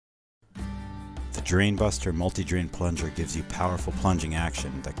The Drain Buster multi-drain plunger gives you powerful plunging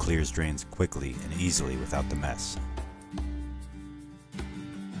action that clears drains quickly and easily without the mess.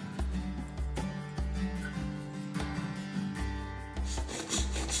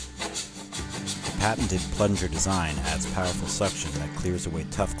 The patented plunger design adds powerful suction that clears away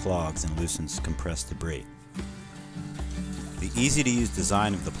tough clogs and loosens compressed debris. The easy-to-use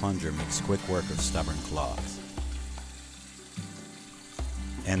design of the plunger makes quick work of stubborn clogs.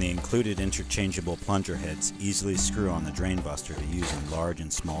 And the included interchangeable plunger heads easily screw on the Drain Buster to use in large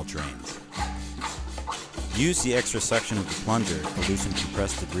and small drains. Use the extra suction of the plunger to loosen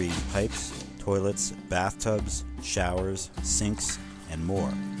compressed debris in pipes, toilets, bathtubs, showers, sinks, and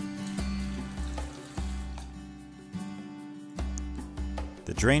more.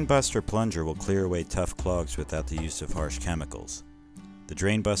 The Drain Buster plunger will clear away tough clogs without the use of harsh chemicals. The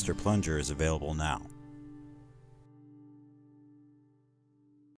Drain Buster plunger is available now.